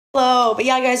Hello, but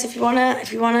yeah, guys, if you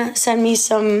wanna send me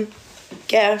some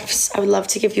gifts, I would love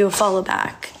to give you a follow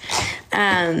back.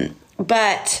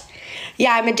 But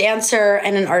yeah, I'm a dancer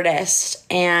and an artist,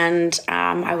 and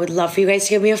I would love for you guys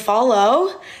to give me a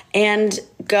follow and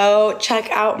go check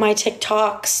out my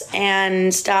TikToks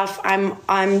and stuff. I'm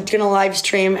gonna live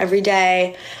stream every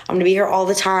day. I'm gonna be here all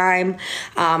the time.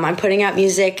 I'm putting out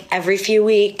music every few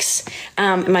weeks.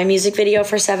 My music video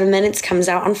for 7 minutes comes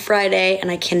out on Friday, and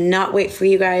I cannot wait for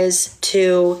you guys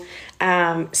to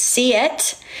see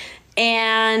it.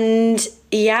 And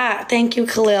yeah, thank you,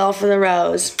 Khalil, for the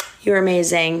rose. You're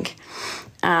amazing.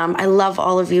 I love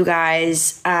all of you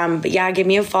guys. But yeah, give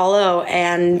me a follow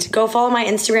and go follow my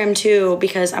Instagram too,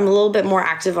 because I'm a little bit more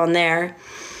active on there.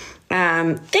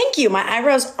 Thank you. My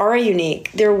eyebrows are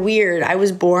unique. They're weird. I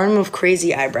was born with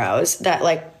crazy eyebrows that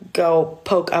like go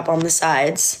poke up on the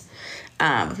sides.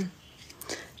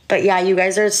 But yeah, you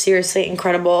guys are seriously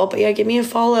incredible. But yeah, give me a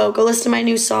follow. Go listen to my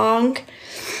new song.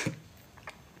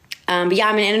 But yeah,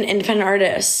 I'm an independent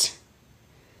artist.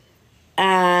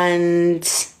 And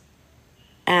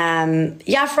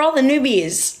yeah, for all the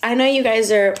newbies, I know you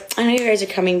guys are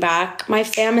coming back. My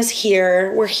fam is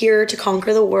here. We're here to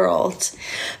conquer the world.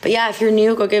 But yeah, if you're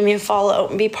new, go give me a follow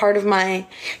and be part of my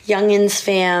Youngins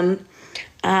fam.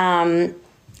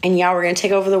 And yeah, we're gonna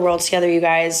take over the world together, you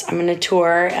guys. I'm gonna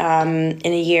tour in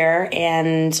a year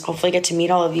and hopefully get to meet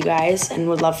all of you guys, and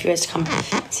would love for you guys to come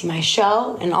see my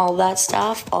show and all that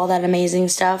stuff, all that amazing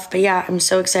stuff. But yeah, I'm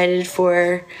so excited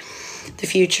for the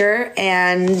future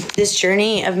and this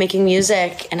journey of making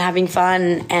music and having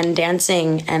fun and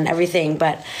dancing and everything.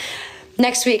 But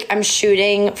next week I'm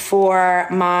shooting for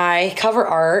my cover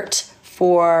art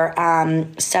for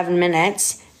 7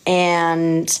 minutes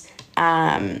and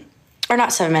or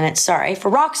not 7 minutes, sorry,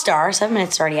 for Rockstar. 7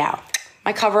 minutes already out.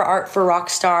 My cover art for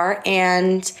Rockstar.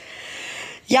 And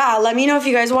yeah, let me know if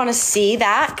you guys want to see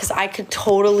that, because I could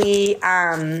totally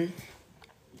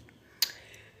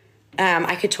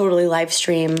live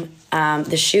stream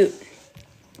the shoot.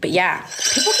 But yeah,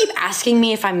 people keep asking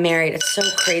me if I'm married. It's so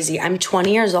crazy. I'm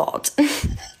 20 years old.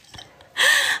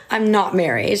 I'm not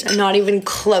married. I'm not even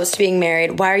close to being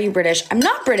married. Why are you British? I'm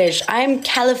not British. I'm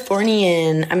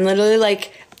Californian. I'm literally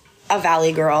like a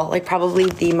Valley girl, like probably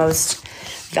the most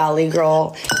Valley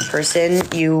girl person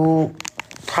you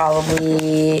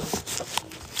probably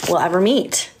will ever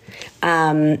meet.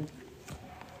 I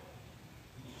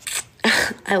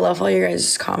love all your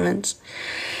guys' comments.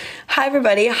 Hi,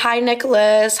 everybody. Hi,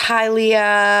 Nicholas. Hi,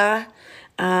 Leah.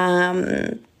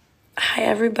 Hi,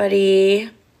 everybody.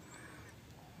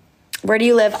 Where do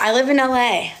you live? I live in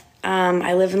LA.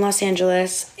 I live in Los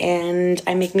Angeles, and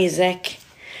I make music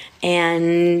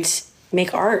and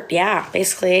make art. Yeah,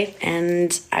 basically.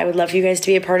 And I would love for you guys to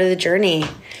be a part of the journey.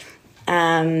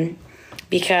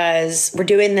 Because we're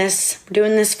doing this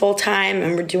full time,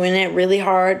 and we're doing it really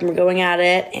hard, and we're going at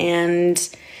it. And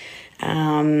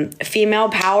female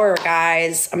power,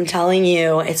 guys, I'm telling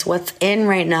you, it's what's in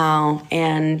right now,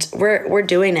 and we're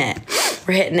doing it.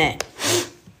 We're hitting it.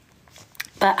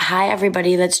 But hi,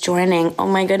 everybody that's joining. Oh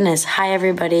my goodness. Hi,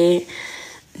 everybody.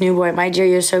 New boy, my dear,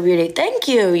 you're so beauty. Thank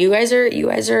you. You guys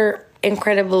are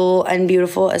incredible and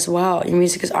beautiful as well. Your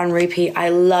music is on repeat. I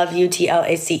love you,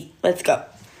 TLAC. Let's go.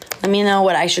 Let me know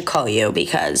what I should call you,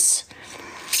 because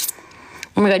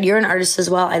oh my god, you're an artist as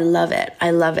well. I love it.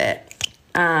 I love it.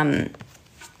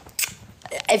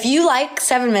 If you like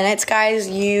 7 minutes, guys,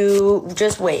 you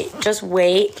just wait. Just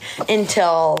wait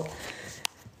until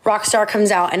Rockstar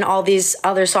comes out and all these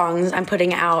other songs I'm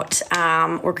putting out.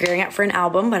 We're gearing up for an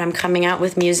album, but I'm coming out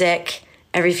with music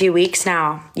every few weeks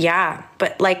now. Yeah,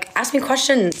 but like, ask me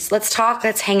questions. Let's talk.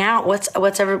 Let's hang out. What's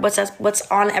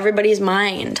on everybody's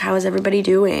mind? How is everybody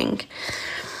doing?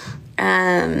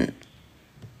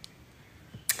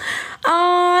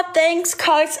 Thanks,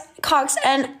 Cox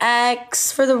and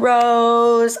X, for the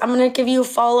rose. I'm gonna give you a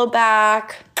follow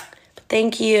back.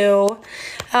 Thank you.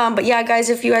 But yeah, guys,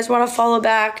 if you guys want to follow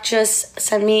back, just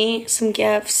send me some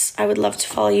gifts. I would love to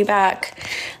follow you back.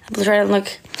 I'm trying to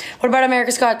look. What about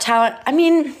America's Got Talent? I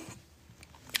mean,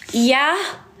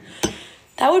 yeah,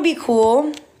 that would be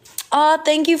cool.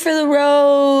 Thank you for the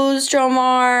rose,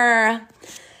 Jomar.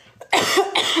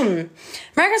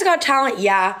 America's Got Talent,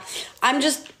 yeah. I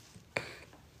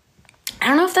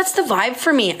don't know if that's the vibe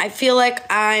for me. I feel like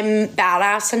I'm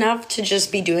badass enough to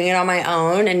just be doing it on my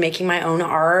own and making my own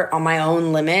art on my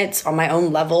own limits, on my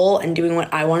own level, and doing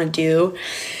what I want to do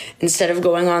instead of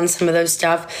going on some of those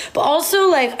stuff. But also,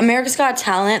 like, America's Got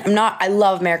Talent. I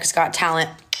love America's Got Talent.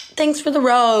 Thanks for the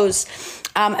rose.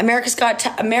 America's Got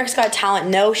Talent,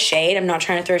 no shade. I'm not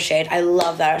trying to throw shade. I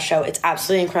love that show. It's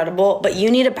absolutely incredible. But you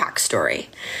need a backstory.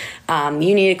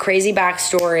 You need a crazy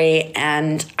backstory,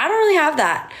 and I don't really have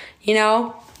that, you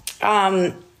know?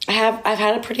 I've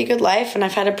had a pretty good life, and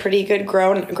I've had a pretty good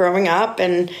growing up,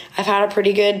 and I've had a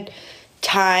pretty good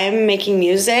time making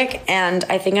music, and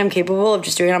I think I'm capable of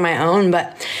just doing it on my own.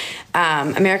 But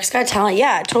America's Got Talent,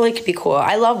 yeah, it totally could be cool.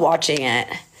 I love watching it.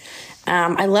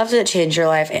 I love that it changed your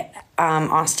life,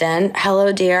 Austin.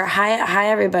 Hello, dear. Hi,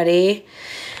 everybody.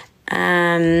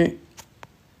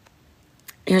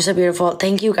 You're so beautiful.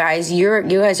 Thank you, guys. You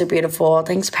guys are beautiful.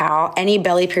 Thanks, pal. Any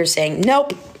belly piercing?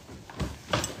 Nope.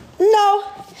 No.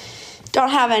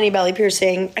 Don't have any belly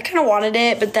piercing. I kind of wanted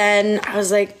it, but then I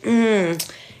was like,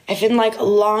 if in like a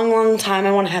long time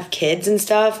I want to have kids and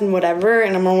stuff and whatever,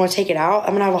 and I'm going to want to take it out, I'm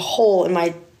going to have a hole in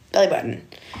my belly button.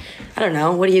 I don't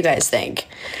know. What do you guys think?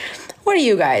 What do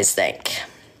you guys think?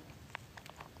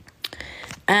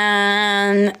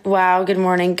 And wow, good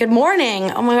morning. Good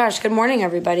morning. Oh my gosh, good morning,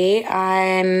 everybody.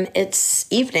 It's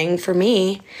evening for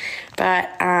me, but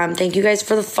thank you guys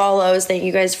for the follows. Thank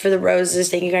you guys for the roses.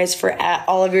 Thank you guys for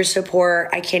all of your support.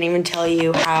 I can't even tell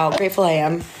you how grateful I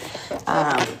am.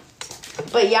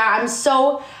 But yeah, I'm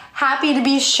so happy to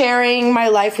be sharing my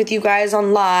life with you guys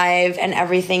on live and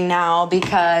everything now,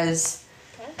 because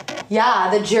yeah,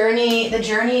 the journey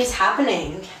is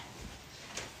happening.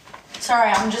 Sorry,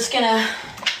 I'm just gonna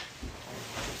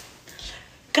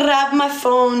grab my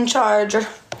phone charger.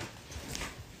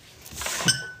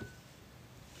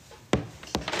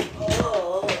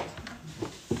 Oh.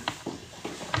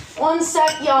 One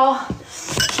sec, y'all.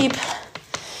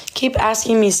 Keep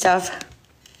asking me stuff.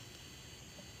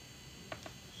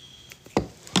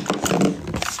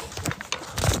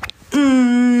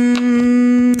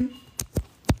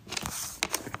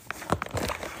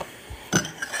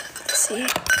 Let's see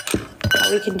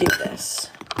how we can do this.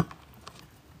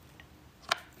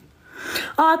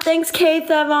 Aw, thanks, Kate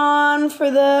Evon,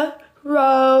 for the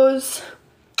rose.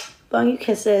 Blowing you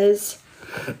kisses.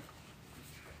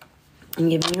 And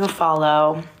giving you a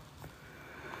follow.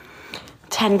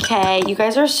 10K. You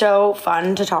guys are so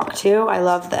fun to talk to. I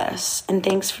love this. And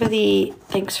thanks for the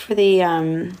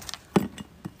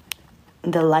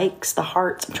likes, the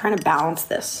hearts. I'm trying to balance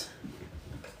this.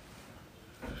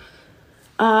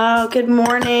 Oh, good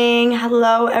morning.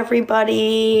 Hello,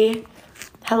 everybody.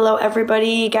 Hello,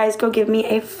 everybody. Guys, go give me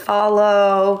a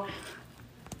follow.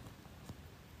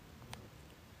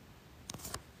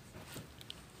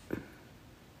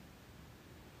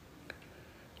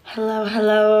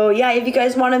 Hello. Yeah, if you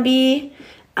guys want to be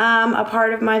a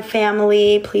part of my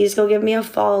family, please go give me a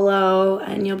follow,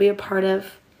 and you'll be a part of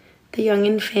the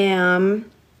Youngin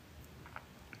fam.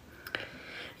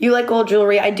 You like gold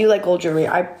jewelry? I do like gold jewelry.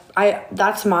 I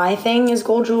that's my thing, is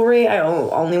gold jewelry. I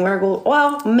only wear gold,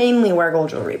 well, mainly wear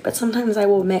gold jewelry, but sometimes I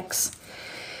will mix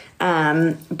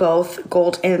both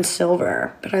gold and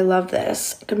silver. But I love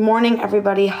this. Good morning,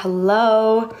 everybody.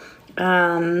 Hello.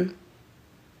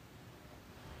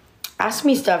 Ask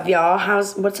me stuff, y'all.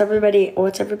 What's everybody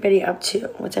up to?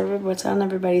 What's on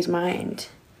everybody's mind?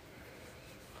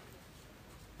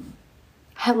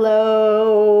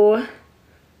 Hello,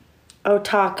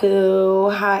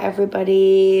 Otaku. Hi,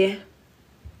 everybody.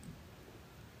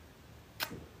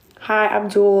 Hi,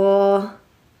 Abdul.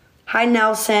 Hi,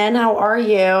 Nelson. How are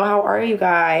you? How are you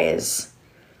guys?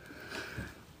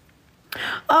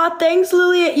 Thanks,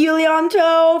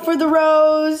 Yulianto, for the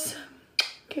rose.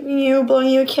 Blowing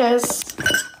you a kiss,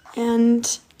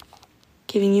 and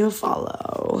giving you a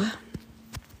follow.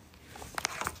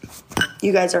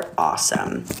 You guys are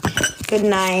awesome. Good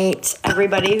night,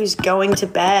 everybody who's going to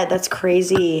bed. That's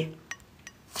crazy.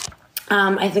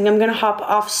 I think I'm gonna hop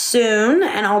off soon,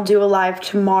 and I'll do a live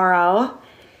tomorrow.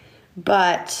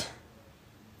 But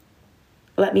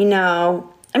let me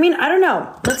know. I mean, I don't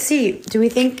know. Let's see. Do we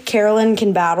think Carolyn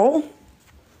can battle?